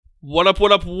What up,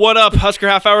 what up, what up, Husker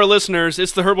Half Hour listeners?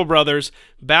 It's the Herbal Brothers,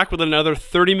 back with another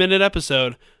 30-minute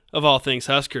episode of All Things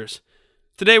Huskers.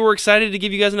 Today we're excited to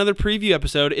give you guys another preview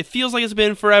episode. It feels like it's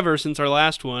been forever since our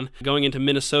last one, going into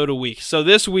Minnesota week. So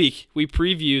this week, we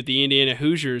preview the Indiana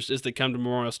Hoosiers as they come to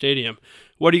Memorial Stadium.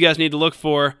 What do you guys need to look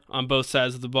for on both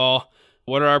sides of the ball?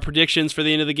 What are our predictions for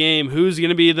the end of the game? Who's going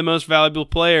to be the most valuable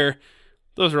player?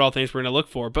 Those are all things we're going to look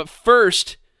for. But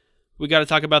first, we got to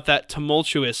talk about that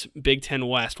tumultuous Big Ten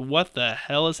West. What the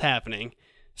hell is happening,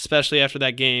 especially after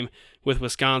that game with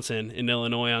Wisconsin and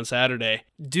Illinois on Saturday?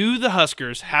 Do the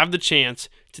Huskers have the chance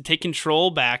to take control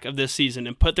back of this season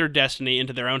and put their destiny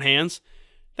into their own hands?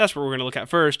 That's what we're going to look at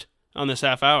first on this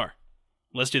half hour.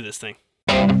 Let's do this thing.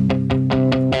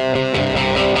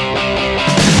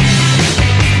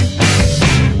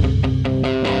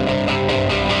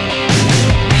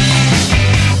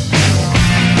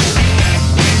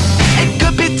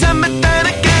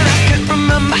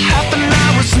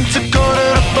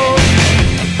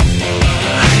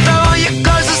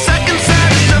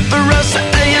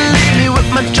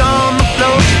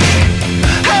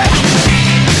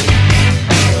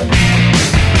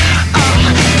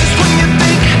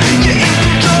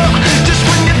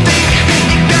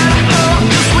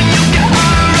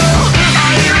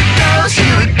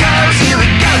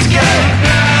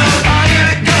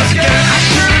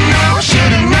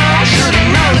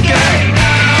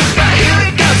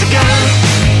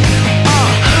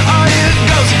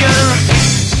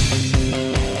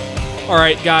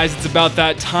 Alright guys, it's about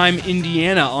that time.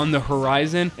 Indiana on the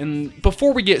horizon. And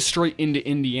before we get straight into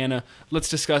Indiana, let's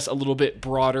discuss a little bit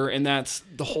broader, and that's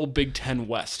the whole Big Ten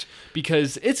West.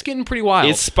 Because it's getting pretty wild.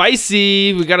 It's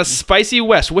spicy. We got a spicy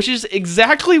West, which is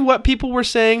exactly what people were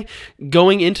saying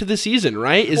going into the season,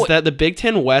 right? Is that the Big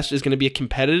Ten West is going to be a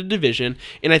competitive division.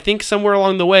 And I think somewhere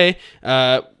along the way,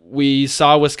 we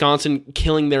saw Wisconsin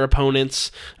killing their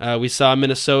opponents. We saw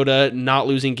Minnesota not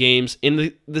losing games.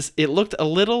 It looked a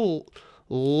little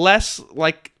less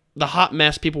like the hot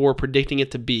mess people were predicting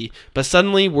it to be, but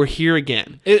suddenly we're here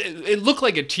again. It looked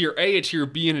like a tier A, a tier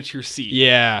B, and a tier C.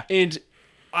 Yeah. And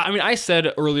I mean, I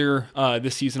said earlier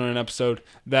this season on an episode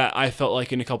that I felt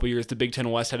like in a couple years the Big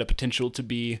Ten West had a potential to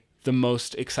be the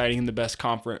most exciting and the best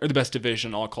conference or the best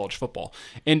division in all college football.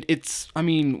 And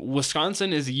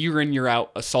Wisconsin is year in, year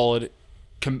out a solid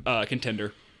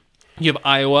contender. You have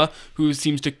Iowa, who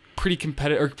seems to pretty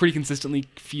consistently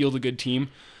field a good team.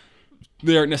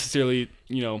 They aren't necessarily,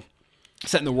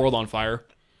 setting the world on fire,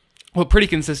 but pretty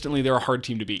consistently they're a hard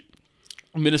team to beat.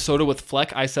 Minnesota with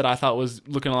Fleck, I thought was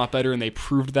looking a lot better, and they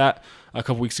proved that a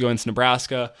couple weeks ago against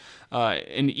Nebraska.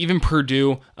 And even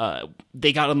Purdue,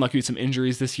 they got unlucky with some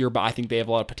injuries this year, but I think they have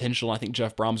a lot of potential. I think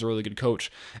Jeff Brom's a really good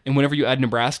coach. And whenever you add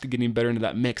Nebraska getting better into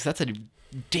that mix, that's a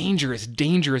dangerous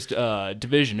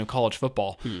division of college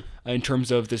football in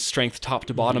terms of the strength top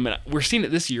to bottom. And we're seeing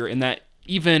it this year in that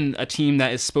even a team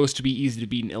that is supposed to be easy to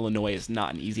beat in Illinois is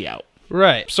not an easy out.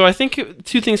 Right. So I think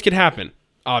two things could happen,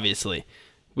 obviously.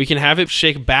 We can have it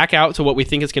shake back out to what we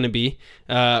think it's going to be,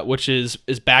 which is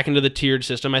back into the tiered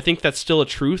system. I think that's still a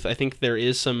truth. I think there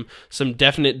is some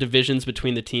definite divisions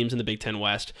between the teams in the Big Ten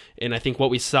West. And I think what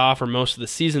we saw for most of the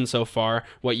season so far,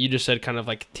 what you just said, kind of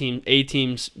like team A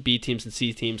teams, B teams, and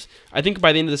C teams, I think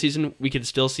by the end of the season, we could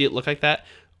still see it look like that.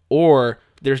 Or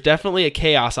there's definitely a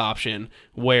chaos option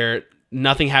where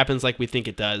nothing happens like we think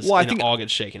it does, and it all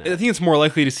gets shaken out. I think it's more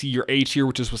likely to see your A tier,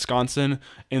 which is Wisconsin,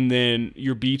 and then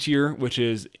your B tier, which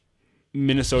is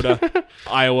Minnesota,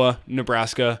 Iowa,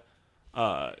 Nebraska,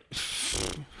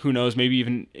 who knows, maybe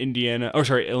even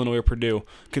Illinois or Purdue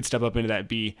could step up into that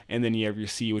B, and then you have your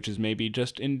C, which is maybe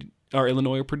just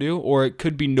Illinois or Purdue, or it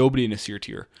could be nobody in a C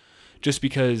tier, just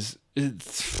because you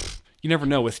never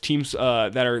know with teams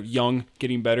that are young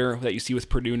getting better that you see with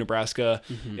Purdue, Nebraska,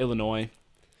 Illinois.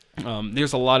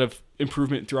 There's a lot of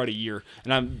improvement throughout a year,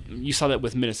 and you saw that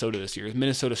with Minnesota this year.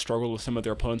 Minnesota struggled with some of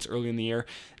their opponents early in the year,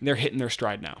 and they're hitting their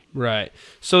stride now. Right.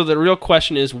 So the real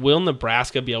question is, will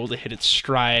Nebraska be able to hit its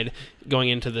stride going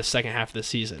into the second half of the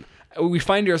season? We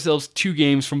find ourselves 2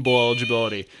 games from bowl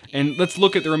eligibility, and let's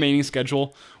look at the remaining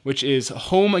schedule, which is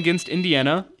home against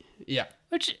Indiana. Yeah.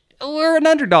 Which we're an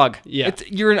underdog. Yeah.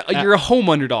 You're a home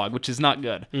underdog, which is not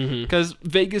good because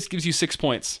Vegas gives you 6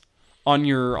 points on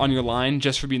your line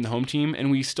just for being the home team,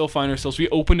 and we still find ourselves, we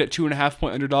opened at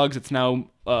 2.5-point underdogs. It's now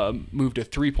moved to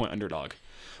 3-point underdog,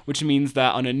 which means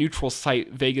that on a neutral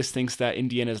site, Vegas thinks that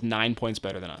Indiana is 9 points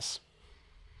better than us.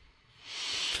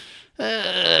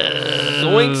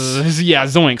 Zoinks. Yeah,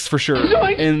 zoinks for sure.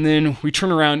 Zoinks. And then we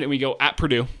turn around and we go at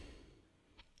Purdue,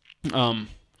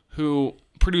 who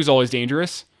Purdue's always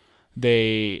dangerous.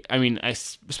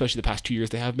 Especially the past 2 years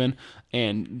they have been,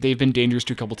 and they've been dangerous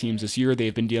to a couple teams this year.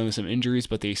 They've been dealing with some injuries,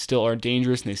 but they still are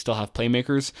dangerous, and they still have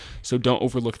playmakers. So don't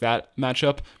overlook that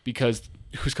matchup, because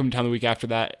who's coming down the week after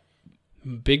that?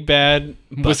 Big bad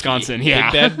Bucky. Wisconsin,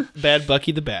 yeah. Big bad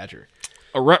Bucky the Badger.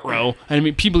 A retro. I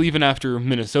mean, people even after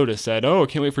Minnesota said, "Oh, I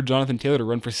can't wait for Jonathan Taylor to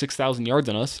run for 6,000 yards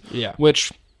on us." Yeah.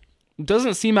 Which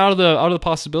doesn't seem out of the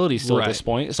possibility still at this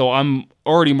point. So I'm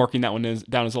already marking that one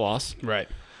down as a loss. Right.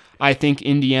 I think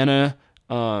Indiana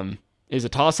is a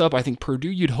toss-up. I think Purdue,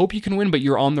 you'd hope you can win, but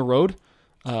you're on the road.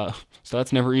 So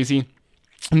that's never easy.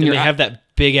 And they have that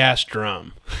big-ass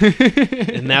drum.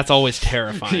 And that's always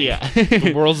terrifying. Yeah.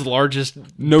 The world's largest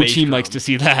No bass team drum. likes to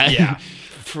see that. Yeah.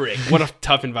 Frick. What a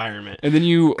tough environment. And then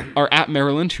you are at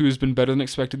Maryland, who's been better than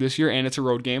expected this year, and it's a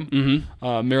road game.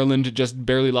 Mm-hmm. Maryland just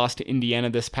barely lost to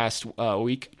Indiana this past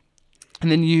week.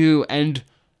 And then you end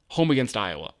home against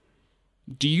Iowa.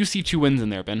 Do you see 2 wins in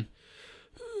there, Ben?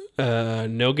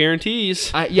 No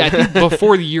guarantees. I think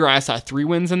before the year I saw 3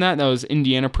 wins in that. That was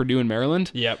Indiana, Purdue, and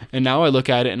Maryland. Yep. And now I look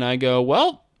at it and I go,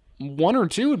 well, 1 or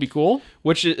 2 would be cool.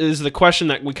 Which is the question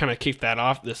that we kind of kicked that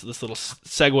off, this little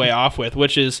segue off with,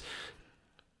 which is,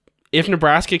 if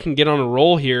Nebraska can get on a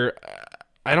roll here,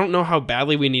 I don't know how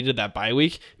badly we needed that bye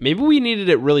week. Maybe we needed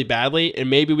it really badly, and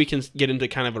maybe we can get into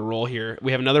kind of a roll here.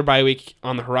 We have another bye week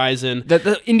on the horizon.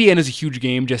 The Indiana's a huge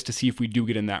game just to see if we do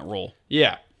get in that roll.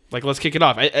 Yeah. Let's kick it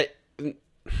off. It's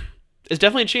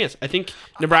definitely a chance. I think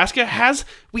Nebraska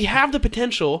we have the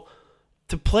potential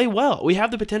to play well. We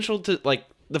have the potential to,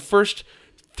 the first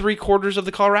 3 quarters of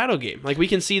the Colorado game. We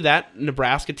can see that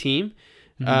Nebraska team.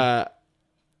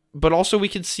 But also we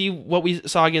could see what we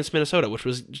saw against Minnesota, which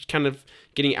was just kind of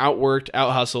getting outworked,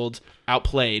 out-hustled,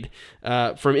 outplayed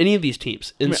from any of these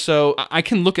teams. And so I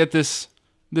can look at this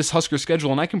Husker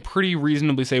schedule, and I can pretty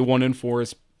reasonably say 1-4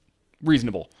 is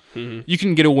reasonable. Mm-hmm. You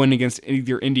can get a win against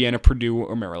either Indiana, Purdue,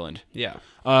 or Maryland. Yeah.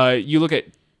 You look at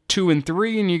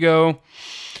 2-3, and you go,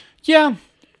 yeah,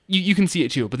 you can see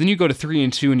it too. But then you go to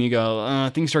 3-2, and you go,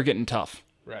 things start getting tough.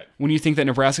 Right. When you think that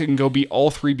Nebraska can go beat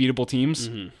all 3 beatable teams,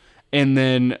 and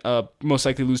then most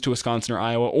likely lose to Wisconsin or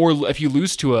Iowa. Or if you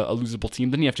lose to a losable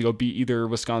team, then you have to go beat either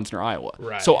Wisconsin or Iowa.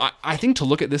 Right. So I think to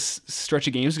look at this stretch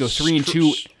of games, to go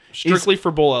 3-2... Strictly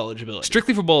for bowl eligibility.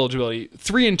 Strictly for bowl eligibility.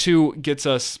 3-2 gets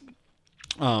us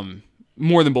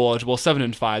more than bowl eligible.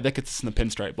 7-5, that gets us in the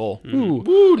Pinstripe Bowl. Ooh.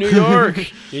 Woo, New York.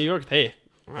 New York, hey,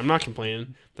 I'm not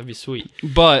complaining. That'd be sweet.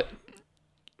 But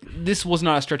this was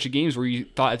not a stretch of games where you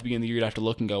thought at the beginning of the year you'd have to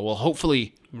look and go, well,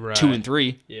 hopefully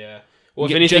 2-3. Yeah. Well,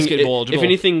 if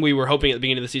anything, we were hoping at the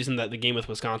beginning of the season that the game with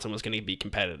Wisconsin was going to be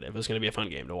competitive. It was going to be a fun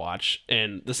game to watch,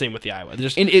 and the same with the Iowa.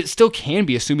 And it still can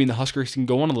be, assuming the Huskers can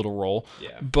go on a little roll.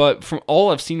 Yeah. But from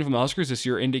all I've seen from the Huskers this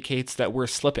year indicates that we're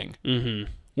slipping. Mm-hmm.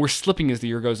 We're slipping as the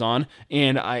year goes on,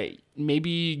 and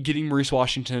maybe getting Maurice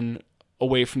Washington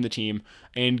away from the team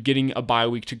and getting a bye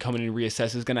week to come in and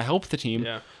reassess is going to help the team.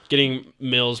 Yeah. Getting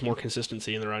Mills more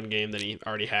consistency in the run game than he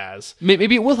already has.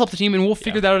 Maybe it will help the team, and we'll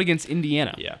figure that out against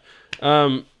Indiana. Yeah.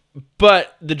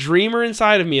 But the dreamer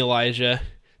inside of me, Elijah,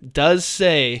 does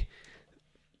say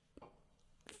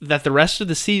that the rest of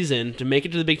the season to make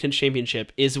it to the Big Ten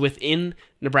Championship is within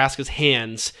Nebraska's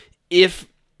hands if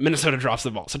Minnesota drops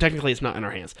the ball. So technically it's not in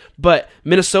our hands. But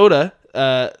Minnesota,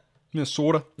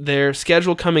 their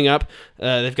schedule coming up,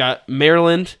 they've got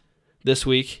Maryland this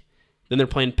week. Then they're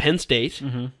playing Penn State.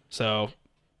 Mm-hmm. So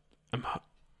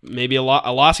maybe a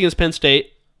loss against Penn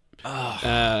State.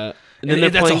 And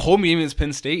then that's a home game against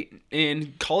Penn State,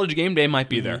 and College Game Day might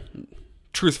be there.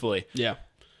 Truthfully. Yeah.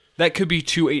 That could be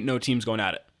 2 8-0 teams going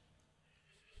at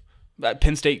it.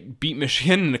 Penn State beat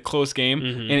Michigan in a close game,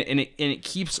 and it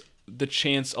keeps the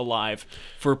chance alive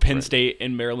for Penn State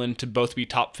and Maryland to both be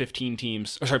top 15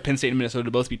 teams. Or sorry, Penn State and Minnesota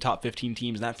to both be top 15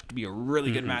 teams, and that's going to be a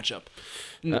really good matchup.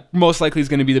 Most likely is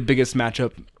going to be the biggest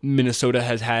matchup Minnesota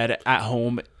has had at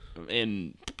home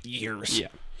in years.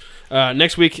 Yeah.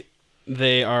 Next week,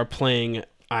 they are playing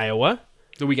Iowa.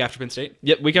 The week after Penn State?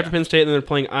 Yep, week after Penn State, and then they're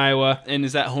playing Iowa. And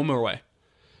is that home or away?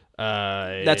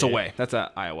 That's away. That's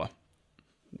at Iowa.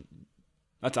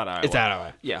 That's at Iowa. It's at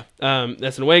Iowa. Yeah.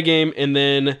 That's an away game, and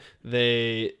then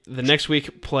the next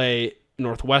week play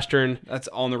Northwestern. That's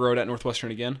on the road at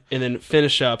Northwestern again. And then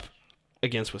finish up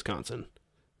against Wisconsin,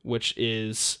 which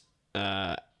is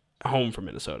home for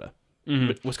Minnesota.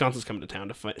 But Wisconsin's coming to town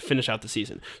to finish out the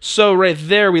season. So right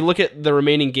there, we look at the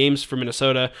remaining games for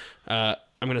Minnesota. I'm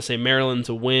going to say Maryland's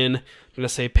a win. I'm going to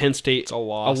say Penn State's a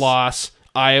loss. A loss.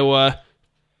 Iowa.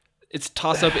 It's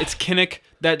toss-up. It's Kinnick.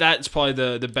 That's probably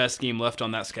the best game left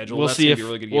on that schedule. We'll That's see gonna be a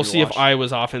really good game we'll to see watch. if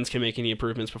Iowa's offense can make any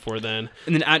improvements before then.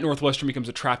 And then at Northwestern becomes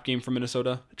a trap game for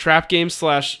Minnesota. Trap game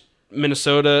 /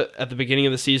 Minnesota at the beginning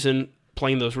of the season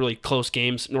playing those really close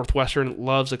games. Northwestern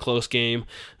loves a close game.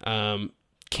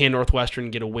 Can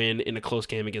Northwestern get a win in a close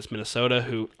game against Minnesota,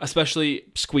 who especially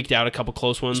squeaked out a couple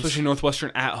close ones? Especially Northwestern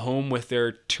at home with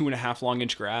their 2.5 long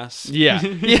inch grass. Yeah.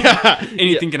 Yeah.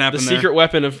 Anything can happen the there. Secret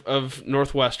weapon of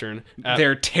Northwestern.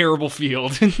 Their terrible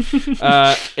field.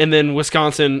 And then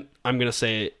Wisconsin, I'm going to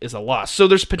say, is a loss. So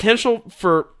there's potential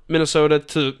for Minnesota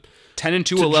to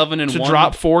 10-2, 11-1. To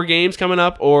drop 4 games coming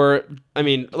up, or, I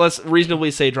mean, let's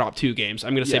reasonably say drop 2 games.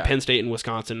 I'm going to say Penn State and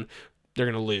Wisconsin, they're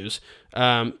going to lose.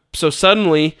 So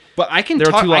suddenly, but I can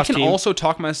team. also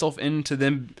talk myself into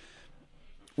them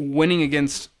winning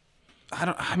against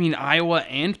Iowa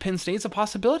and Penn State's a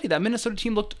possibility. That Minnesota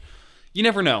team looked, you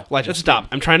never know. Elijah, stop.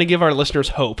 I'm trying to give our listeners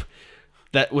hope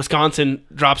that Wisconsin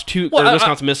drops 2,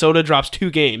 Minnesota drops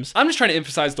 2 games. I'm just trying to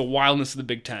emphasize the wildness of the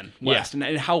Big Ten West and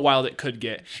how wild it could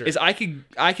get. Sure. Is I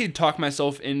could talk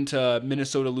myself into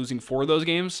Minnesota losing 4 of those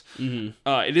games. Mm-hmm.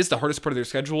 It is the hardest part of their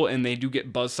schedule, and they do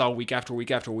get buzzsaw week after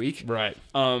week after week. Right.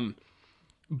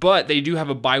 But they do have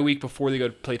a bye week before they go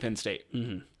to play Penn State,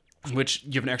 which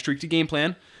you have an extra week to game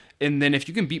plan. And then if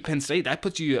you can beat Penn State, that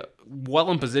puts you well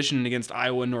in position against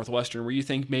Iowa and Northwestern, where you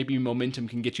think maybe momentum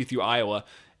can get you through Iowa,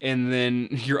 and then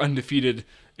you're undefeated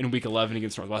in Week 11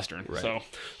 against Northwestern. Right.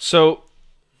 So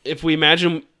if we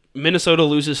imagine Minnesota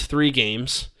loses 3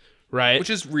 games, right?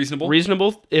 Which is reasonable.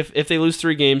 Reasonable. If they lose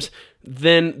 3 games,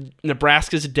 then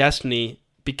Nebraska's destiny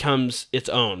becomes its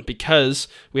own, because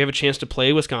we have a chance to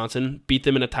play Wisconsin, beat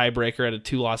them in a tiebreaker at a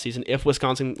 2-loss season if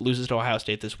Wisconsin loses to Ohio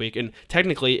State this week. And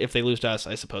technically, if they lose to us,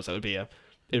 I suppose that would be a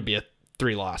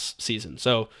 3-loss season.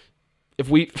 So if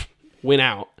we win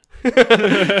out,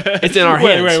 it's in our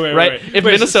hands, right? If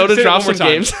Minnesota drops some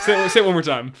games, say it one more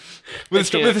time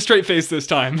with a straight face this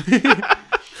time.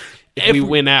 if we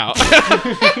win out,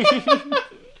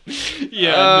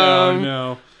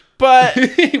 no. But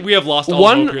we have lost all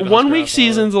hope here. 1 week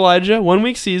seasons, Elijah. 1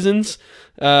 week seasons.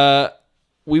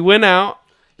 We win out,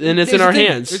 and it's in our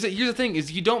hands. Here's the thing: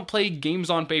 is you don't play games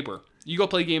on paper. You go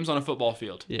play games on a football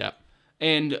field. Yeah.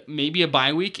 And maybe a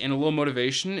bye week and a little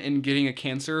motivation in getting a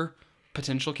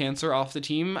potential cancer off the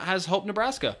team has helped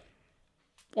Nebraska,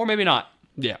 or maybe not.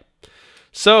 Yeah.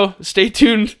 So stay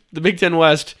tuned. The Big Ten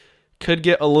West could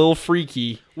get a little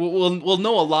freaky. We'll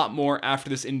know a lot more after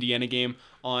this Indiana game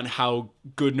on how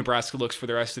good Nebraska looks for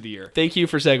the rest of the year. Thank you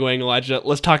for segueing, Elijah.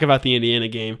 Let's talk about the Indiana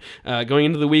game. Going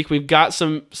into the week, we've got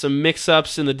some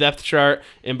mix-ups in the depth chart,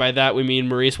 and by that we mean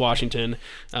Maurice Washington,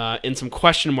 and some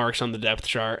question marks on the depth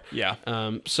chart. Yeah.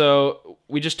 So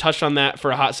we just touched on that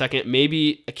for a hot second.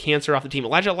 Maybe a cancer off the team.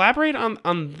 Elijah, elaborate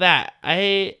on that.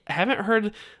 I haven't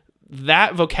heard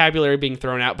that vocabulary being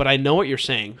thrown out, but I know what you're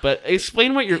saying. But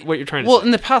explain what you're trying to say. Well,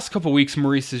 in the past couple of weeks,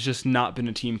 Maurice has just not been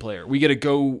a team player. We get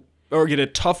a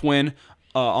tough win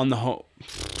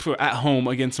at home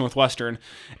against Northwestern,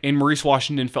 and Maurice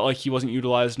Washington felt like he wasn't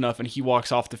utilized enough, and he walks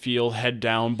off the field head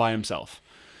down by himself.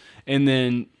 And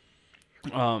then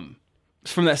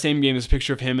from that same game, there's a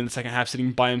picture of him in the second half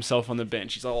sitting by himself on the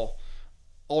bench. He's all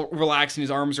relaxed and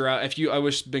his arms are out. I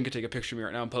wish Ben could take a picture of me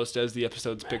right now and post it as the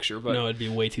episode's picture, but no, it'd be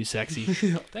way too sexy.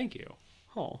 Thank you.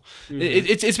 Oh,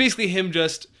 it's basically him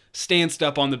just stanced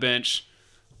up on the bench,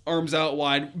 arms out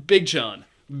wide, big chillin'.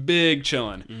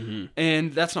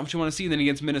 And that's not what you want to see. Then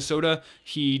against Minnesota,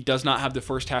 he does not have the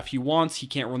first half he wants. He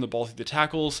can't run the ball through the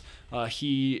tackles.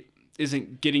 He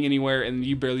isn't getting anywhere, and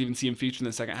you barely even see him featured in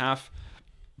the second half.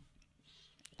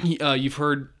 You've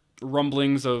heard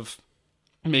rumblings of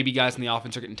maybe guys in the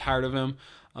offense are getting tired of him.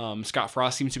 Scott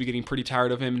Frost seems to be getting pretty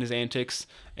tired of him and his antics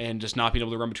and just not being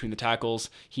able to run between the tackles.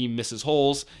 He misses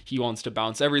holes. He wants to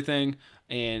bounce everything.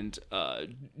 And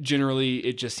generally,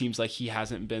 it just seems like he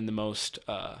hasn't been the most.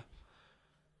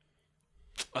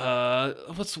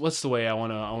 What's the way I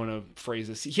want to phrase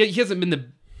this? He hasn't been the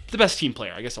best team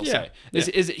player, I guess I'll say.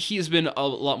 He has been a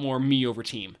lot more me over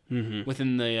team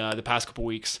within the past couple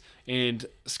weeks. And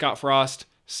Scott Frost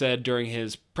said during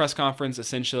his press conference,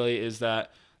 essentially, is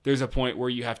that there's a point where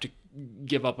you have to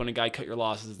give up on a guy, cut your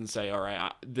losses, and say, all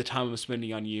right, the time I'm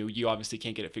spending on you obviously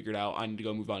can't get it figured out. I need to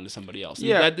go move on to somebody else.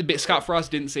 Yeah. Scott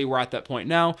Frost didn't say we're at that point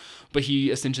now, but he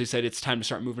essentially said it's time to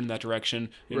start moving in that direction.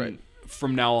 And right.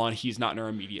 From now on, he's not in our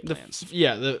immediate plans.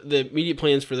 The immediate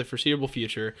plans for the foreseeable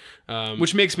future.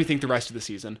 Which makes me think the rest of the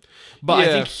season. But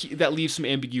I think that leaves some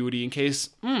ambiguity in case,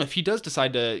 if he does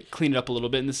decide to clean it up a little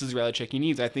bit, and this is a reality check he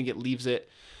needs, I think it leaves it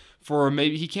for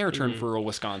maybe he can return for a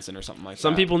Wisconsin or something like that.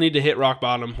 Some people need to hit rock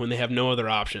bottom when they have no other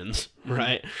options,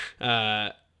 right?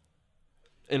 And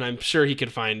I'm sure he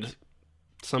could find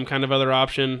some kind of other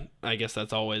option. I guess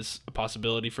that's always a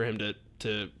possibility for him to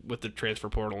with the transfer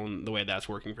portal and the way that's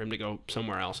working for him to go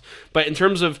somewhere else. But in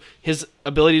terms of his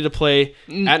ability to play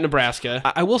at Nebraska,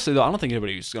 I will say though, I don't think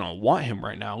anybody's going to want him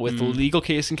right now with the legal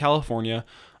case in California.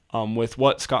 With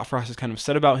what Scott Frost has kind of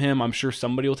said about him, I'm sure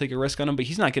somebody will take a risk on him, but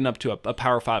he's not getting up to a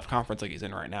Power 5 conference like he's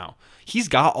in right now. He's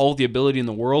got all the ability in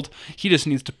the world. He just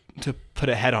needs to put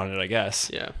a head on it, I guess.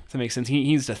 Yeah. If that makes sense. He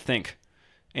needs to think.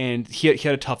 And he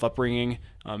had a tough upbringing.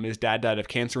 His dad died of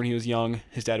cancer when he was young.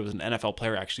 His dad was an NFL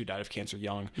player, actually died of cancer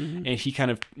young. And he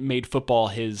kind of made football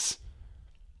his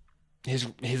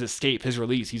escape, his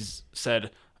release. He's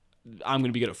said, I'm going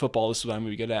to be good at football. This is what I'm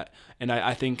going to be good at. And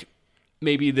I think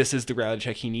maybe this is the reality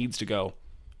check he needs to go,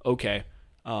 okay,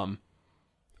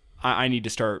 I need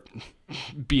to start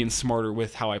being smarter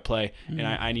with how I play, and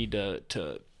I need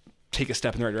to take a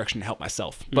step in the right direction to help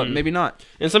myself. But maybe not.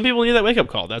 And some people need that wake-up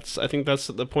call. I think that's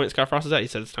the point Scott Frost is at. He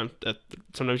said it's time that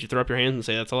sometimes you throw up your hands and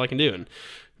say, that's all I can do.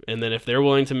 And then if they're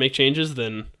willing to make changes,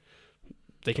 then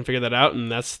they can figure that out,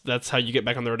 and that's how you get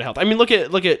back on the road to health. I mean, look at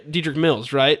Dedrick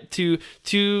Mills, right?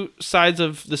 Two sides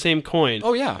of the same coin.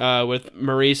 Oh yeah. With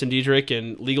Maurice and Dedrick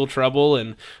and legal trouble,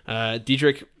 and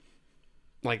Dedrick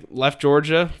left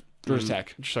Georgia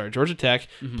Tech. Georgia Tech,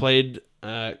 played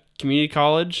community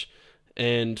college,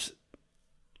 and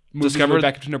discovered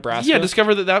back to Nebraska. Yeah,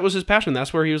 discovered that was his passion.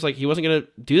 That's where he was he wasn't going to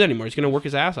do that anymore. He's going to work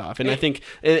his ass off, and I think,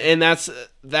 and that's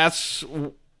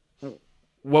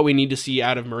what we need to see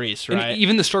out of Maurice, right? And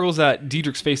even the struggles that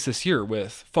Dedrick's faced this year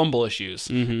with fumble issues.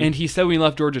 And he said when he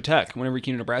left Georgia Tech, whenever he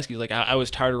came to Nebraska, he's like, I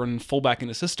was tired of running fullback in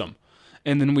the system.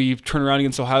 And then we turn around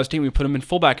against Ohio State and we put him in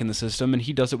fullback in the system, and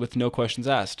he does it with no questions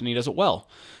asked, and he does it well.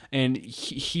 And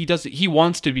he does it. He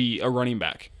wants to be a running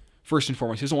back. First and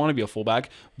foremost, he doesn't want to be a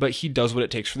fullback, but he does what it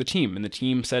takes for the team. And the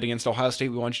team said against Ohio State,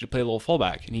 we want you to play a little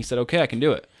fullback. And he said, okay, I can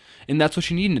do it. And that's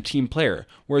what you need in a team player.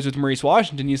 Whereas with Maurice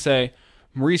Washington, you say,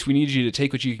 Maurice, we need you to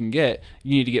take what you can get.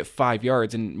 You need to get 5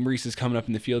 yards. And Maurice is coming up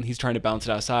in the field, and he's trying to bounce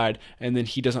it outside. And then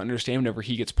he doesn't understand whenever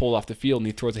he gets pulled off the field and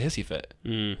he throws a hissy fit.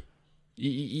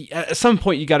 At some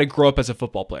point, you got to grow up as a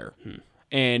football player.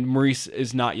 And Maurice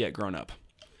is not yet grown up.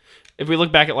 If we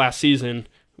look back at last season,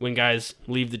 when guys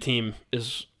leave the team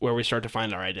is where we start to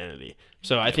find our identity.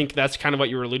 So I think that's kind of what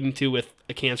you were alluding to with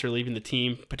a cancer leaving the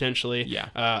team, potentially.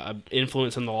 Yeah.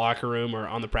 Influence in the locker room or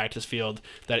on the practice field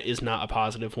that is not a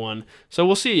positive one. So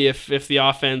we'll see if the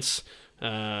offense,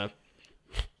 honestly,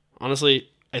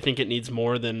 I think it needs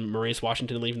more than Maurice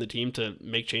Washington leaving the team to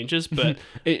make changes, but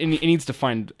it needs to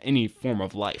find any form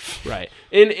of life. Right.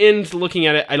 And looking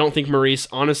at it, I don't think Maurice,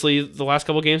 honestly, the last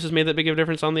couple of games has made that big of a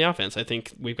difference on the offense. I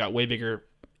think we've got way bigger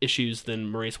issues than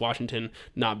Maurice Washington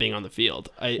not being on the field.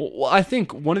 I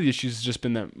think one of the issues has just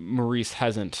been that Maurice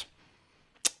hasn't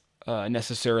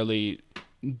necessarily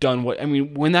done what, I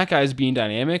mean, when that guy is being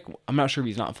dynamic, I'm not sure if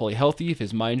he's not fully healthy, if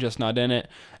his mind's just not in it,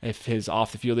 if his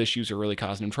off the field issues are really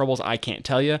causing him troubles. I can't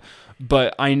tell you,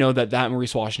 but I know that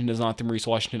Maurice Washington is not the Maurice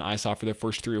Washington I saw for the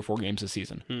first 3 or 4 games this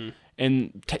season.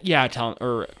 And talent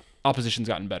or opposition's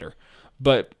gotten better,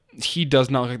 but he does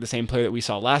not look like the same player that we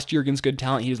saw last year against good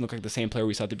talent. He doesn't look like the same player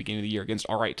we saw at the beginning of the year against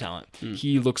all right talent.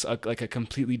 He looks like a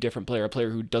completely different player, a player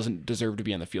who doesn't deserve to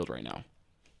be on the field right now.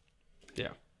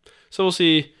 Yeah. So we'll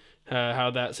see how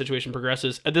that situation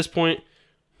progresses. At this point,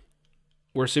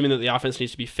 we're assuming that the offense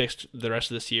needs to be fixed the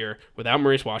rest of this year without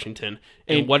Maurice Washington.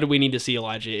 And what do we need to see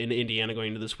Elijah in Indiana going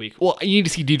into this week? Well, you need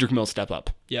to see Dedrick Mills step up.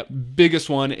 Yep. Biggest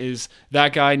one is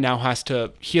that guy now has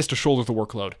to shoulder the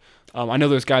workload. I know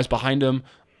there's guys behind him,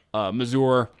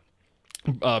 Mazur,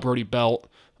 Brody Belt,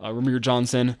 Ramir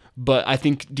Johnson, but I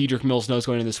think Dedrick Mills knows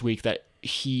going into this week that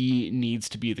he needs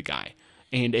to be the guy.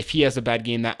 And if he has a bad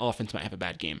game, that offense might have a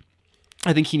bad game.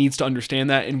 I think he needs to understand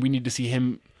that, and we need to see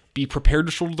him be prepared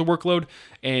to shoulder the workload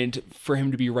and for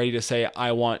him to be ready to say,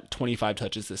 I want 25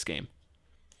 touches this game.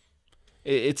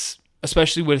 It's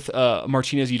especially with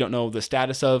Martinez, you don't know the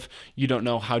status of, you don't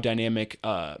know how dynamic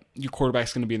your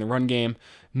quarterback's going to be in the run game.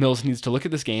 Mills needs to look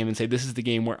at this game and say, this is the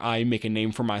game where I make a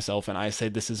name for myself and I say,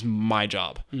 this is my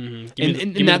job. Give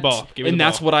me the ball.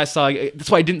 That's what I saw. That's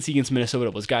what I didn't see against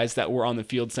Minnesota was guys that were on the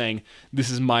field saying, this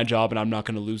is my job and I'm not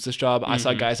going to lose this job. I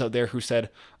saw guys out there who said,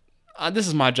 this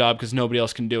is my job because nobody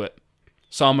else can do it.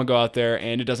 So I'm going to go out there,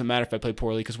 and it doesn't matter if I play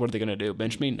poorly because what are they going to do?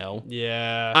 Bench me? No.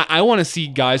 Yeah. I want to see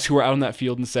guys who are out on that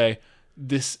field and say,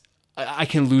 I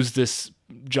can lose this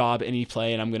job any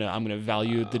play, and I'm gonna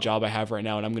value the job I have right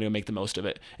now, and I'm gonna make the most of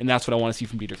it. And that's what I want to see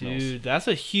from Dedrick Mills. Dude, that's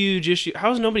a huge issue.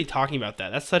 How is nobody talking about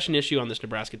that? That's such an issue on this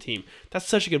Nebraska team. That's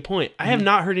such a good point. I have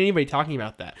not heard anybody talking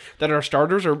about that. That our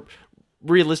starters are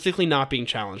realistically not being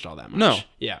challenged all that much. No.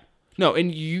 Yeah. No,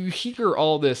 and you hear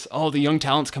all the young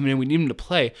talents coming in, we need them to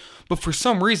play. But for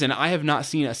some reason, I have not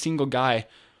seen a single guy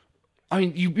I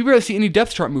mean, you barely see any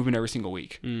depth chart movement every single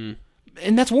week. And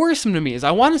that's worrisome to me, is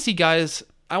I want to see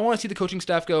the coaching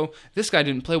staff go, this guy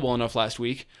didn't play well enough last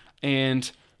week,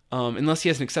 and unless he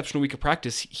has an exceptional week of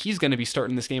practice, he's going to be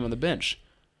starting this game on the bench.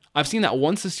 I've seen that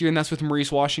once this year, and that's with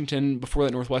Maurice Washington before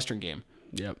that Northwestern game.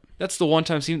 Yep. That's the one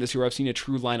time I've seen it this year where I've seen a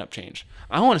true lineup change.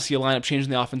 I want to see a lineup change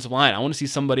in the offensive line. I want to see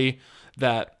somebody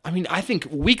that, I mean, I think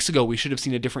weeks ago we should have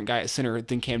seen a different guy at center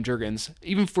than Cam Jurgens,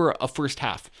 even for a first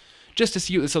half, just to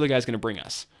see what this other guy's going to bring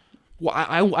us. Well,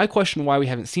 I question why we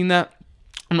haven't seen that.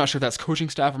 I'm not sure if that's coaching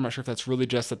staff. I'm not sure if that's really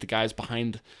just that the guys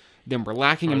behind them were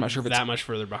lacking. I'm not sure if it's that much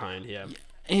further behind, yeah.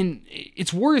 And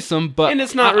it's worrisome, but and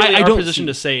it's not really our position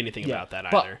to say anything about that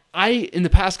either. But in the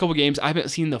past couple games, I haven't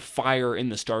seen the fire in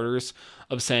the starters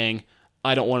of saying,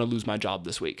 I don't want to lose my job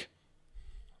this week.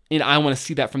 And I want to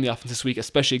see that from the offense this week,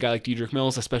 especially a guy like Dedrick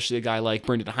Mills, especially a guy like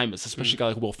Brendan Hymas, especially a guy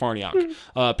like Will Farniok.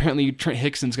 Apparently, Trent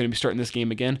Hickson's going to be starting this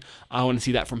game again. I want to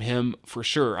see that from him for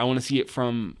sure. I want to see it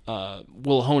from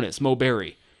Will Honus, Mo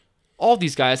Berry. All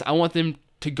these guys, I want them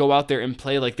to go out there and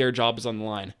play like their job is on the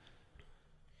line.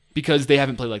 Because they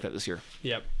haven't played like that this year.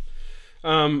 Yep.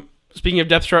 Speaking of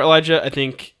depth chart, Elijah, I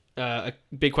think a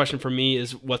big question for me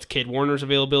is what's Cade Warner's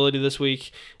availability this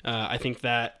week. I think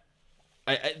that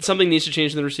something needs to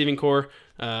change in the receiving core.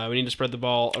 We need to spread the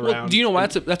ball around. Well, do you know why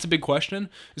that's a big question?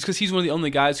 It's because he's one of the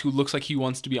only guys who looks like he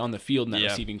wants to be on the field in that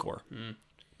receiving core.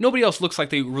 Nobody else looks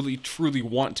like they really, truly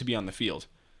want to be on the field.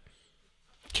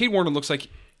 Cade Warner looked like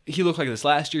this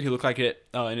last year. He looked like it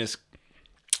in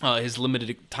his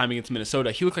limited time against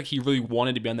Minnesota. He looked like he really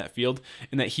wanted to be on that field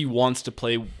and that he wants to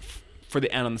play for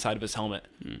the N on the side of his helmet.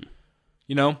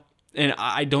 You know? And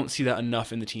I don't see that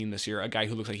enough in the team this year. A guy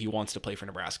who looks like he wants to play for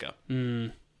Nebraska.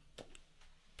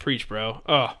 Preach, bro.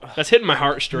 Oh, that's hitting my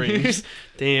heartstrings.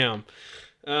 Damn.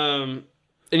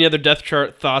 Any other depth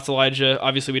chart thoughts, Elijah?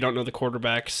 Obviously, we don't know the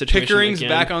quarterback situation. Pickering's again.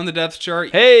 back on the depth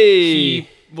chart. Hey! He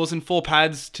was in full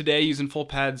pads today. He was in full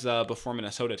pads before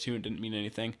Minnesota, too. It didn't mean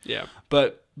anything. Yeah.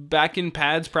 But back in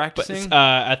pads practicing.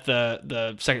 But, at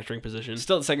the second string position.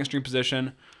 Still at second string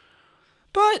position.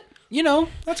 But, you know,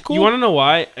 that's cool. You want to know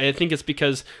why? I think it's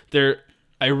because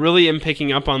I really am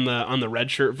picking up on the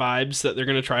red shirt vibes that they're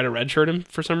going to try to red shirt him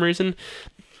for some reason.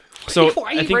 So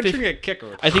why are you redshirting a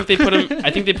kicker? I think they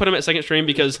put him at second string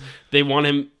because they want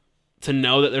him to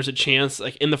know that there's a chance,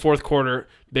 like in the fourth quarter,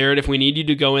 Barrett, if we need you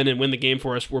to go in and win the game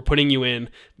for us, we're putting you in.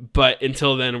 But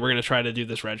until then, we're going to try to do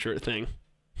this red shirt thing.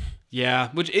 Yeah,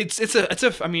 which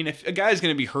I mean, if a guy's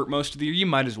going to be hurt most of the year, you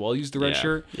might as well use the red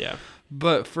shirt. Yeah.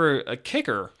 But for a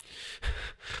kicker,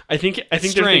 I think they're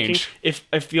thinking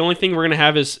if the only thing we're gonna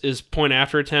have is point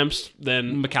after attempts,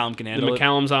 then McCallum can handle it.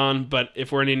 McCallum's on. But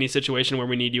if we're in any situation where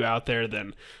we need you out there,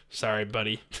 then sorry,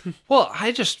 buddy. Well,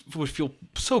 I just would feel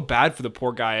so bad for the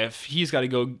poor guy if he's got to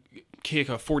go kick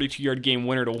a 42-yard game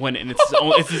winner to win it, and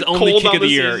it's his only kick of the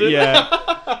year. Season.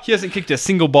 Yeah, he hasn't kicked a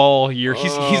single ball all year.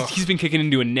 He's been kicking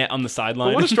into a net on the sideline.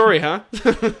 Well, what a story, huh?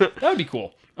 That would be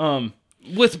cool.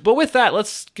 With that,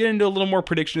 let's get into a little more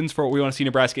predictions for what we want to see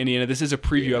Nebraska, Indiana. This is a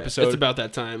preview episode. It's about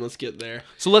that time. Let's get there.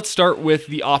 So let's start with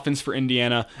the offense for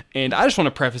Indiana. And I just want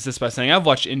to preface this by saying I've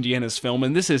watched Indiana's film,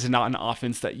 and this is not an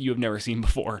offense that you have never seen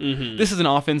before. This is an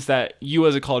offense that you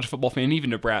as a college football fan, even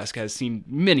Nebraska, has seen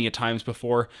many a times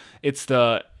before. It's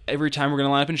every time we're going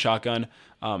to line up in shotgun.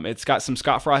 It's got some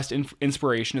Scott Frost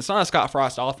inspiration. It's not a Scott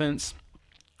Frost offense,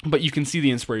 but you can see the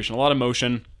inspiration. A lot of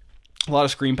motion, a lot of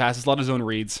screen passes, a lot of zone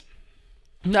reads.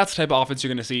 That's the type of offense you're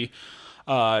going to see.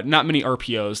 Not many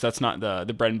RPOs. That's not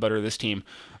the bread and butter of this team.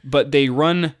 But they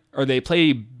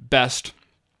play best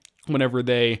whenever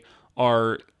they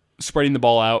are spreading the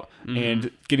ball out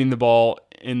and getting the ball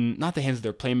in, not the hands of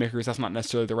their playmakers. That's not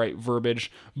necessarily the right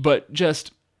verbiage, but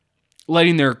just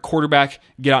letting their quarterback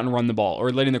get out and run the ball,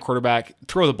 or letting the quarterback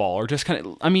throw the ball, or just kind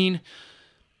of, I mean,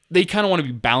 they kind of want to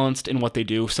be balanced in what they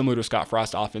do, similar to a Scott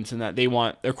Frost offense, in that they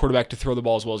want their quarterback to throw the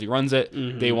ball as well as he runs it.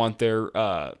 They want their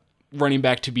running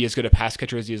back to be as good a pass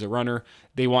catcher as he is a runner.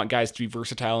 They want guys to be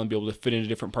versatile and be able to fit into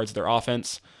different parts of their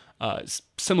offense.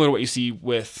 Similar to what you see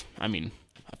with, I mean,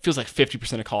 it feels like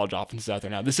 50% of college offenses out there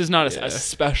now. This is not a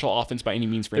special offense by any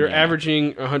means for Indiana. They're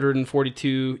averaging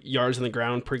 142 yards on the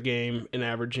ground per game and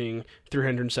averaging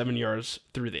 307 yards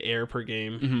through the air per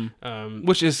game.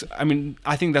 Which is, I mean,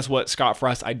 I think that's what Scott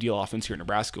Frost's ideal offense here in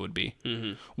Nebraska would be.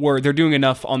 Where they're doing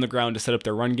enough on the ground to set up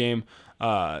their run game.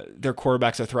 Their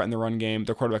quarterback's a threat in the run game.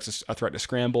 Their quarterback's a threat to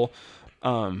scramble.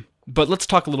 But let's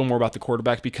talk a little more about the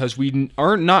quarterback, because we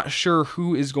are not sure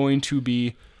who is going to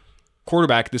be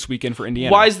quarterback this weekend for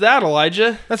Indiana. Why is that,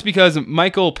 Elijah? That's because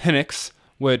Michael Penix,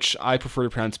 which I prefer to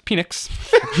pronounce Penix.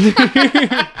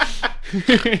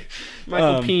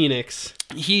 Michael Penix.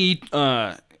 He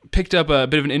picked up a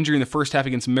bit of an injury in the first half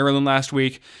against Maryland last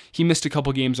week. He missed a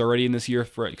couple games already in this year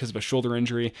because of a shoulder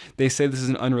injury. They say this is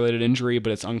an unrelated injury,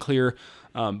 but it's unclear.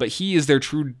 But he is their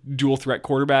true dual threat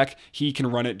quarterback. He can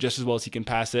run it just as well as he can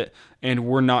pass it, and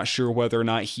we're not sure whether or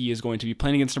not he is going to be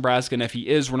playing against Nebraska, and if he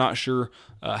is, we're not sure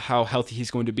how healthy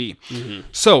he's going to be.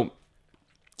 So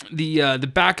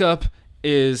the backup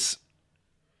is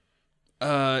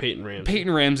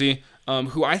Peyton Ramsey,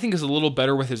 who I think is a little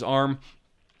better with his arm.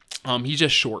 He's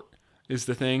just short is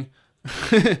the thing.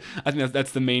 I think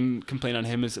that's the main complaint on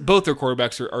him is both their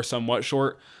quarterbacks are somewhat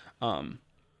short.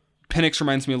 Penix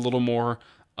reminds me a little more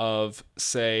of,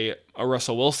 say, a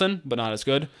Russell Wilson, but not as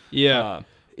good. Yeah.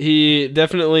 He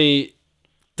definitely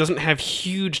doesn't have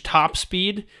huge top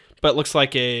speed, but looks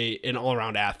like an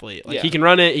all-around athlete. Like, he can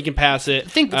run it, he can pass it.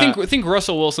 Think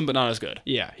Russell Wilson, but not as good.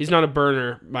 Yeah, he's not a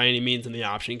burner by any means in the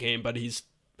option game, but he's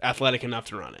athletic enough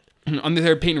to run it. On the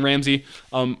other, Peyton Ramsey,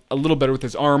 a little better with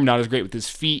his arm, not as great with his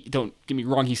feet. Don't get me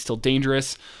wrong, he's still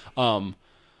dangerous.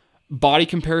 Body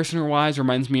comparison-wise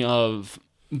reminds me of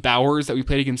Bowers that we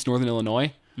played against Northern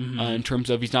Illinois. In terms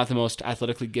of he's not the most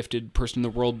athletically gifted person in the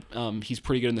world. He's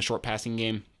pretty good in the short passing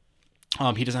game.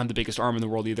 He doesn't have the biggest arm in the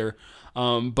world either.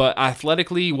 But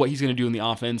athletically, what he's going to do in the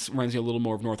offense reminds me a little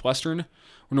more of Northwestern,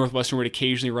 where Northwestern would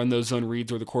occasionally run those zone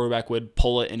reads where the quarterback would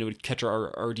pull it and it would catch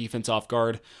our defense off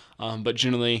guard. But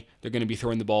generally, they're going to be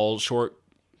throwing the ball short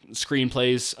screen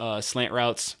plays, slant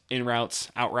routes, in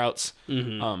routes, out routes.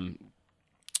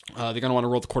 They're going to want to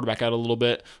roll the quarterback out a little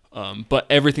bit. But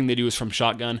everything they do is from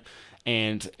shotgun.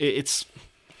 And it's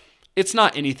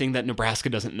not anything that Nebraska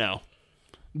doesn't know.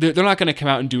 They're not going to come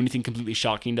out and do anything completely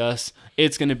shocking to us.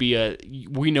 It's going to be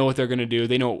we know what they're going to do.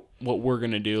 They know what we're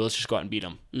going to do. Let's just go out and beat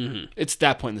them. It's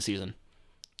that point in the season.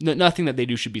 Nothing that they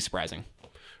do should be surprising.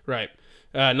 Right.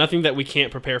 Nothing that we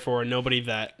can't prepare for.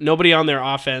 Nobody on their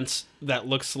offense that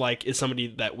looks like is somebody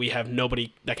that we have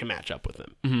nobody that can match up with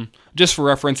them. Just for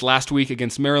reference, last week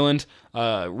against Maryland,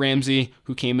 Ramsey,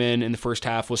 who came in the first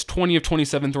half, was 20 of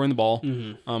 27 throwing the ball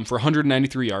for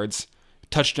 193 yards,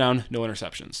 touchdown, no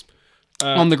interceptions.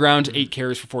 On the ground, 8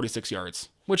 carries for 46 yards,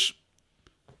 which,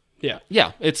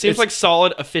 yeah, it seems like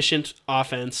solid, efficient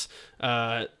offense.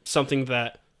 Something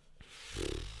that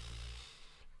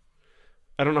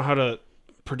I don't know how to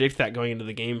predict that going into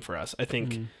the game for us. I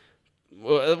think,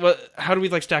 how do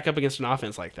we stack up against an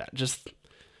offense like that? Just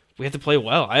we have to play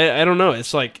well. I don't know.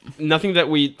 It's like nothing that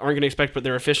we aren't going to expect, but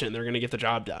they're efficient. They're going to get the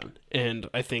job done, and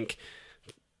I think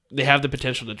they have the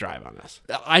potential to drive on us.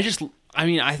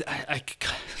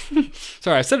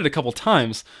 Sorry, I've said it a couple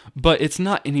times, but it's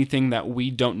not anything that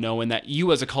we don't know, and that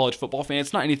you as a college football fan,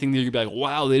 it's not anything that you'd be like,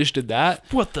 wow, they just did that.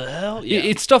 What the hell? Yeah.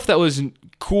 It's stuff that was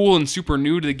cool and super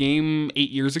new to the game 8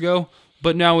 years ago,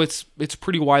 but now it's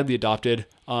pretty widely adopted.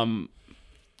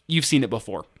 You've seen it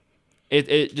before.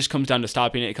 It just comes down to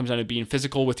stopping it. It comes down to being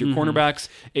physical with your cornerbacks.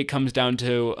 It comes down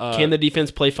to can the defense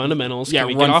play fundamentals? Yeah, can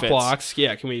we run get off fits. blocks?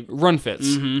 Yeah, can we run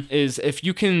fits? Is if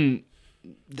you can.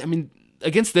 I mean,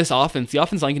 against this offense, the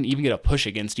offense line can even get a push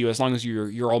against you as long as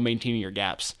you're all maintaining your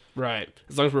gaps. Right.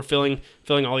 As long as we're filling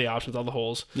all the options, all the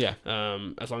holes. Yeah.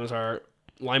 As long as our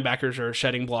linebackers are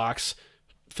shedding blocks,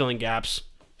 filling gaps,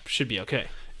 should be okay.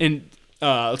 And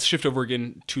let's shift over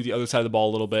again to the other side of the ball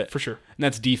a little bit. For sure. And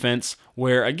that's defense,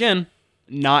 where, again,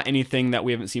 not anything that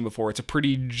we haven't seen before. It's a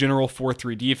pretty general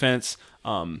 4-3 defense.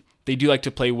 They do like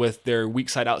to play with their weak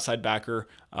side outside backer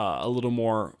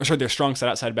their strong side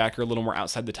outside backer a little more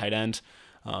outside the tight end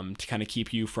to kind of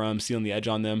keep you from sealing the edge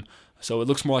on them. So it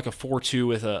looks more like a 4-2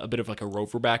 with a bit of like a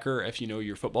rover backer, if you know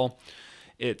your football.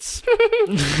 It's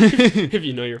if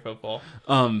you know your football.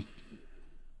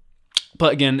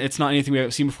 But again, it's not anything we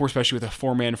haven't seen before, especially with a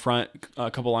 4-man front,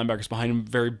 a couple linebackers behind him,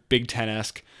 very Big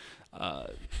Ten-esque.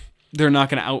 They're not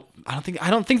going to I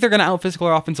don't think they're going to out physical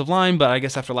our offensive line, but I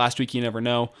guess after last week, you never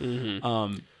know.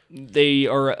 They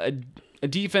are a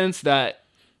defense that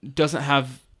doesn't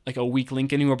have like a weak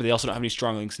link anywhere, but they also don't have any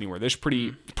strong links anywhere. They're just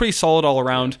pretty solid all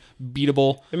around,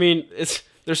 beatable. I mean,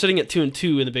 they're sitting at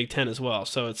 2-2 in the Big Ten as well,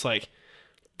 so it's like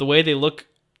the way they look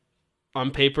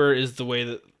on paper is the way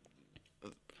that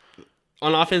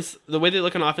on offense, the way they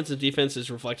look on offense and defense is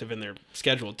reflective in their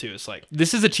schedule too. It's like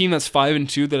this is a team that's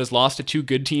 5-2 that has lost to 2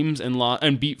 good teams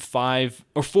and beat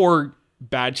 4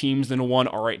 bad teams and 1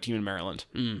 all right team in Maryland.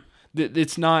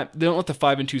 It's not. They don't let the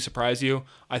 5-2 surprise you.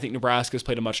 I think Nebraska's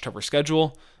played a much tougher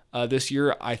schedule this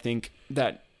year. I think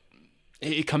that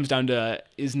it comes down to,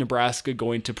 is Nebraska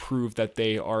going to prove that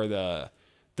they are the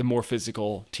more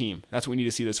physical team? That's what we need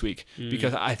to see this week,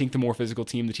 because I think the more physical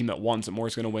team, the team that wants it more,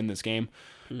 is going to win this game.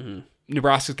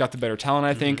 Nebraska's got the better talent,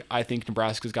 I think. I think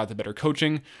Nebraska's got the better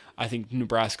coaching. I think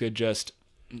Nebraska just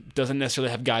doesn't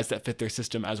necessarily have guys that fit their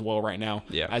system as well right now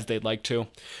as they'd like to.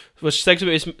 Which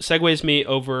segues me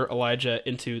over, Elijah,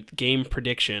 into game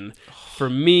prediction. For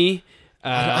me,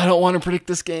 I don't want to predict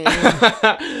this game.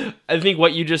 I think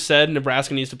what you just said,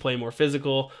 Nebraska needs to play more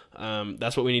physical.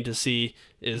 That's what we need to see,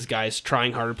 is guys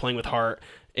trying harder, playing with heart.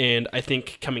 And I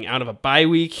think coming out of a bye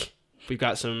week, we've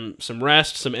got some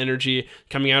rest, some energy.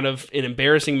 Coming out of an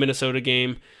embarrassing Minnesota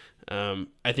game,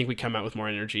 I think we come out with more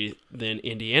energy than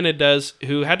Indiana does,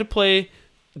 who had to play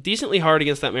decently hard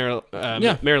against that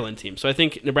Maryland team. So I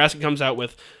think Nebraska comes out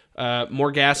with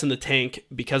more gas in the tank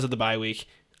because of the bye week,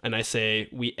 and I say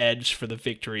we edge for the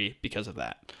victory because of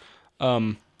that.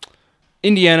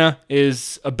 Indiana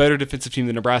is a better defensive team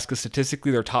than Nebraska.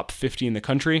 Statistically, they're top 50 in the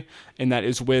country, and that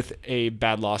is with a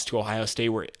bad loss to Ohio State,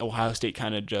 where Ohio State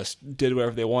kind of just did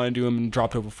whatever they wanted to them and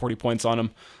dropped over 40 points on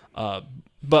them.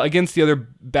 But against the other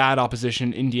bad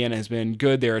opposition, Indiana has been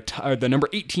good. They're the number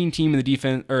 18 team in the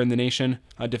defense or in the nation,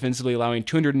 defensively, allowing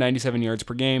 297 yards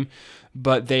per game.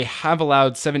 But they have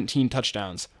allowed 17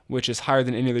 touchdowns, which is higher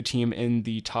than any other team in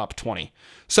the top 20.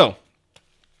 So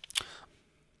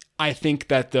I think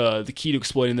that the key to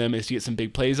exploiting them is to get some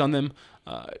big plays on them.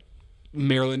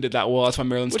 Maryland did that well. That's why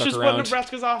Maryland stuck around. Which is what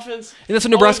Nebraska's offense, and that's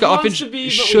what Nebraska offense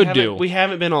should do. We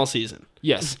haven't been all season.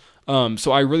 Yes.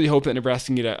 So I really hope that Nebraska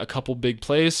can get a couple big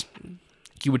plays.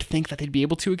 You would think that they'd be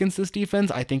able to against this defense.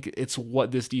 I think it's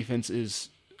what this defense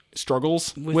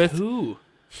struggles with. Who?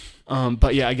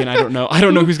 But yeah, again, I don't know. I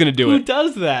don't know who's going to do it. Who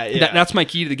does that? Yeah. That's my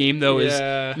key to the game, though, is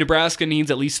Nebraska needs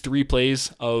at least 3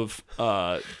 plays of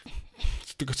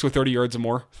 30 yards or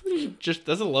more. Just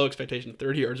that's a low expectation.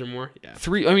 30 yards or more. Yeah.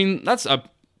 3. I mean,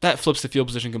 that flips the field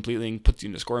position completely and puts you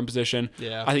in a scoring position.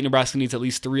 Yeah. I think Nebraska needs at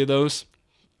least 3 of those.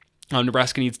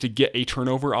 Nebraska needs to get a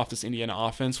turnover off this Indiana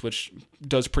offense, which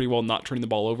does pretty well not turning the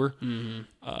ball over. Mm-hmm.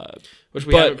 Which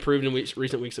we haven't proved in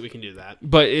recent weeks that we can do that.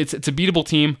 But it's a beatable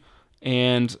team,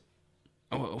 and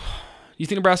you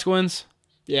think Nebraska wins?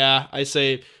 Yeah, I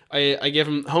say I give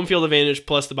them home field advantage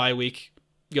plus the bye week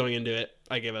going into it.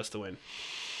 I give us the win,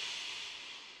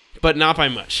 but not by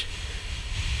much.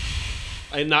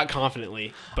 Not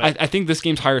confidently. But I think this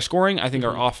game's higher scoring. I think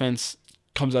our offense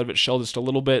comes out of its shell just a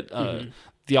little bit.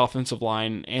 The offensive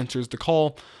line answers the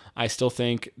call. I still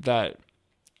think that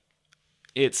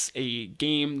it's a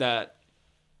game that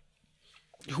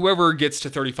whoever gets to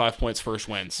 35 points first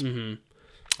wins. Mm-hmm.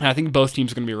 And I think both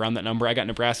teams are going to be around that number. I got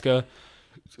Nebraska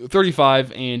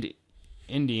 35 and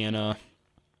Indiana.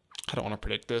 I don't want to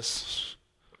predict this.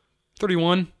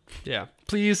 31. Yeah.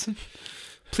 Please,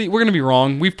 we're going to be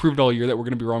wrong. We've proved all year that we're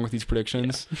going to be wrong with these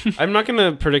predictions. Yeah. I'm not going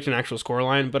to predict an actual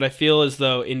scoreline, but I feel as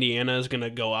though Indiana is going to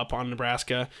go up on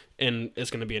Nebraska, and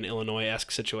it's going to be an Illinois-esque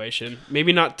situation.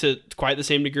 Maybe not to quite the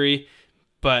same degree,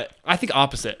 but I think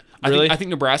opposite. Really? I think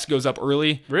Nebraska goes up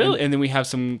early, really, and then we have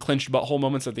some clinched butthole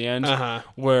moments at the end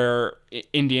where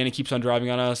Indiana keeps on driving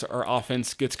on us. Our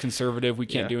offense gets conservative. We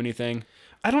can't do anything.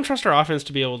 I don't trust our offense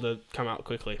to be able to come out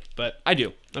quickly, but I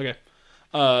do. Okay.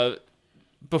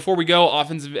 Before we go,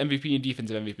 offensive MVP and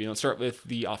defensive MVP. Let's start with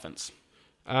the offense.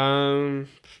 I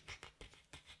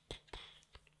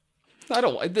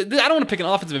don't want to pick an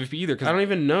offensive MVP either. I don't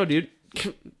even know, dude.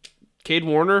 Cade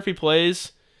Warner, if he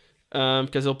plays,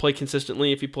 because he'll play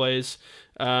consistently if he plays.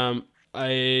 Here's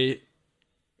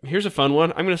a fun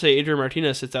one. I'm going to say Adrian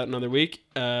Martinez sits out another week.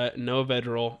 Noah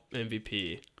Vedral,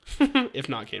 MVP. If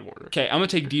not Cade Warner. Okay, I'm going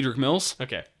to take Dedrick Mills.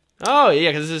 Okay. Oh, yeah,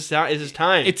 because it's his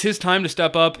time. It's his time to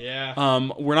step up. Yeah.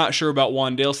 We're not sure about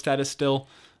Wandale's status still.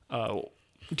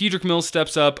 Dedrick Mills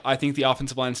steps up. I think the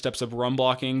offensive line steps up run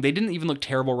blocking. They didn't even look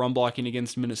terrible run blocking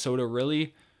against Minnesota,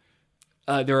 really.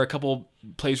 There are a couple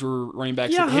plays where running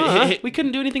backs hit. We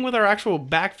couldn't do anything with our actual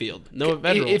backfield. No,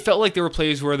 it felt like there were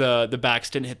plays where the backs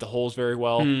didn't hit the holes very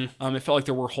well. It felt like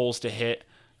there were holes to hit.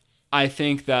 I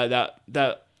think that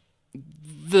the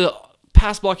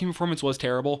pass blocking performance was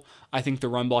terrible. I think the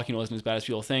run blocking wasn't as bad as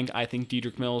people think. I think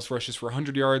Dedrick Mills rushes for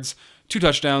 100 yards, 2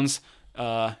 touchdowns,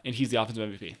 and he's the offensive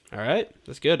MVP. All right,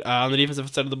 that's good. On the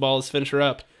defensive side of the ball, let's finish her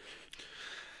up.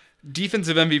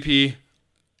 Defensive MVP,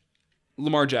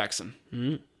 Lamar Jackson.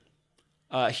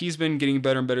 Mm-hmm. He's been getting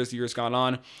better and better as the year's gone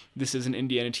on. This is an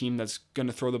Indiana team that's going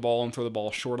to throw the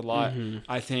ball short a lot. Mm-hmm.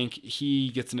 I think he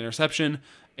gets an interception,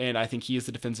 and I think he is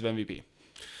the defensive MVP.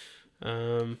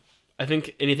 I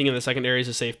think anything in the secondary is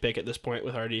a safe pick at this point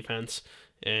with our defense,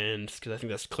 and because I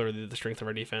think that's clearly the strength of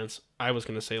our defense. I was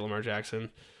going to say Lamar Jackson.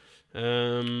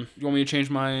 You want me to change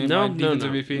my defense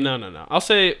MVP? No.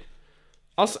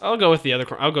 I'll go with the other.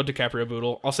 I'll go DiCaprio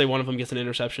Boodle. I'll say one of them gets an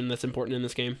interception that's important in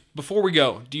this game. Before we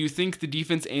go, do you think the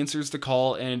defense answers the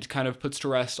call and kind of puts to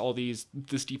rest all this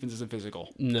defense isn't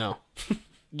physical? No.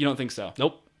 You don't think so?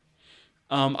 Nope.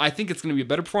 I think it's going to be a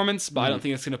better performance, but I don't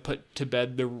think it's going to put to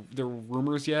bed the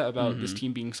rumors yet about this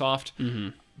team being soft.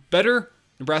 Better,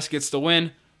 Nebraska gets the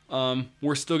win.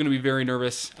 We're still going to be very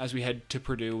nervous as we head to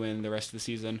Purdue in the rest of the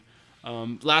season.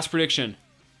 Last prediction.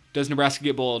 Does Nebraska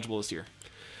get bowl eligible this year?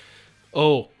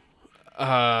 Oh,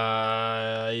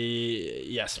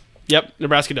 yes. Yep,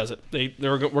 Nebraska does it.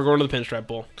 We're going to the Pinstripe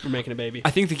Bowl. We're making a baby.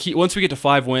 I think the key, once we get to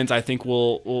 5 wins, I think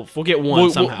we'll get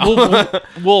one somehow.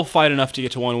 We'll fight enough to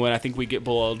get to 1 win. I think we get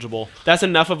bowl eligible. That's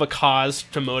enough of a cause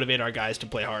to motivate our guys to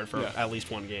play hard for at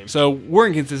least one game. So we're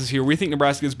in consensus here. We think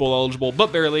Nebraska is bowl eligible,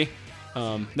 but barely.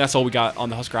 That's all we got on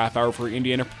the Husker Half Hour for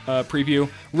Indiana preview.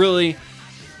 Really,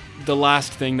 the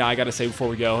last thing that I got to say before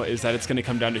we go is that it's going to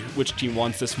come down to which team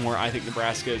wants this more. I think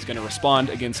Nebraska is going to respond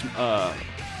against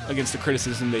the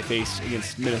criticism they faced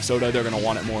against Minnesota. They're going to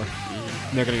want it more,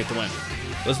 and they're going to get the win.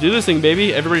 Let's do this thing,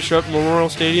 baby. Everybody show up at Memorial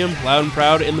Stadium, loud and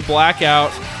proud, in the black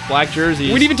jerseys. We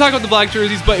didn't even talk about the black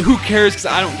jerseys, but who cares? Because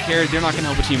I don't care. They're not going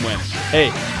to help a team win. Hey,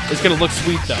 it's going to look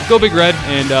sweet, though. Go Big Red,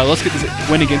 and let's get this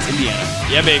win against Indiana.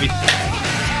 Yeah, baby.